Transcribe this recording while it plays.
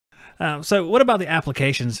So what about the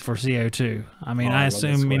applications for CO2? I mean, I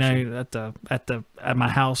assume, at my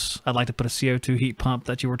house, I'd like to put a CO2 heat pump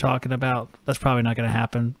that you were talking about. That's probably not going to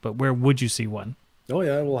happen, but where would you see one? Oh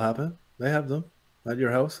yeah, it will happen. They have them at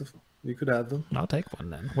your house. You could have them. I'll take one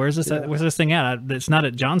then. Where's this? Where's this thing at? It's not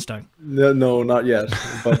at Johnstone. No, not yet.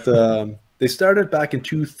 But they started back in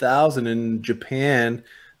 2000 in Japan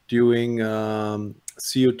doing CO2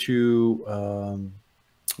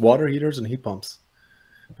 water heaters and heat pumps.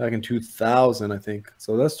 Back in 2000, I think.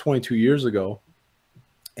 So that's 22 years ago.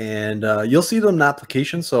 And you'll see them in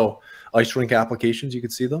applications. So ice rink applications, you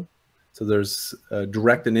could see them. So there's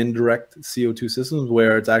direct and indirect CO2 systems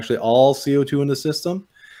where it's actually all CO2 in the system.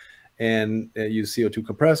 And use CO2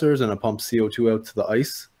 compressors and a pump CO2 out to the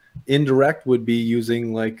ice. Indirect would be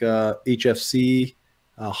using like HFC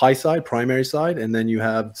high side, primary side. And then you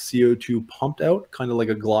have CO2 pumped out, kind of like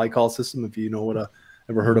a glycol system, if you know what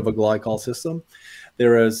ever heard of a glycol system.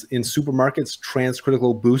 There is in supermarkets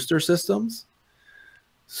transcritical booster systems.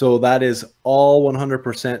 So that is all 100%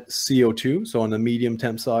 CO2. So on the medium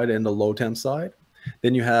temp side and the low temp side.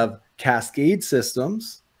 Then you have cascade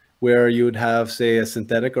systems where you would have, say, a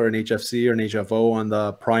synthetic or an HFC or an HFO on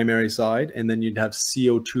the primary side. And then you'd have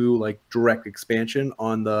CO2 like direct expansion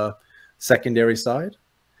on the secondary side.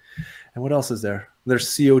 And what else is there? There's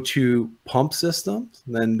CO2 pump systems.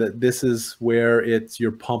 Then this is where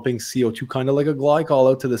you're pumping CO2 kind of like a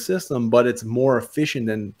glycol out to the system, but it's more efficient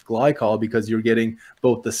than glycol because you're getting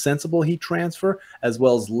both the sensible heat transfer as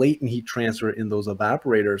well as latent heat transfer in those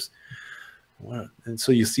evaporators. And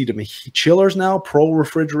so you see the chillers now, Pro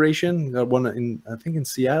Refrigeration. Got one I think in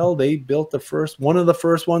Seattle. They built one of the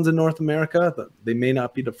first ones in North America. They may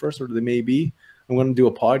not be the first, or they may be. I'm going to do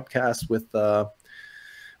a podcast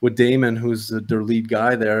with Damon, who's their lead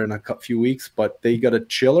guy there, in a few weeks. But they got a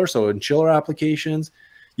chiller. So in chiller applications,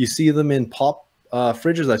 you see them in pop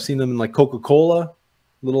fridges. I've seen them in like Coca-Cola,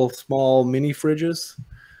 little small mini fridges.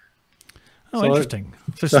 Oh, so interesting.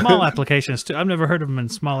 So small applications too. I've never heard of them in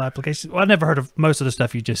small applications. Well, I've never heard of most of the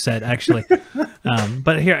stuff you just said, actually.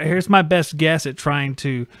 But here's my best guess at trying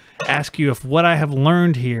to ask you if what I have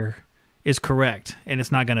learned here is correct, and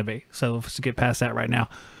it's not going to be. So let's get past that right now.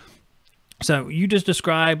 So you just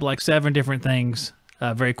described like 7 different things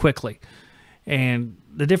very quickly, and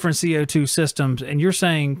the different CO2 systems, and you're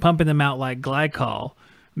saying pumping them out like glycol,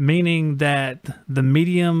 meaning that the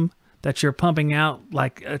medium that you're pumping out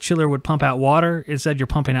like a chiller would pump out water, instead you're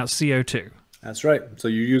pumping out CO2. That's right. So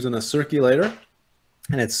you're using a circulator,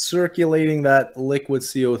 and it's circulating that liquid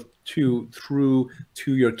CO2 through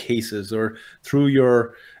to your cases or through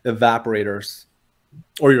your evaporators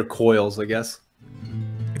or your coils, I guess.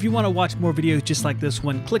 If you want to watch more videos just like this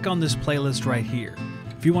one, click on this playlist right here.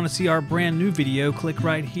 If you want to see our brand new video, click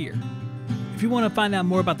right here. If you want to find out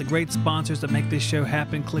more about the great sponsors that make this show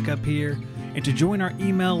happen, click up here. And to join our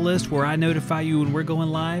email list where I notify you when we're going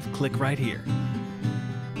live, click right here.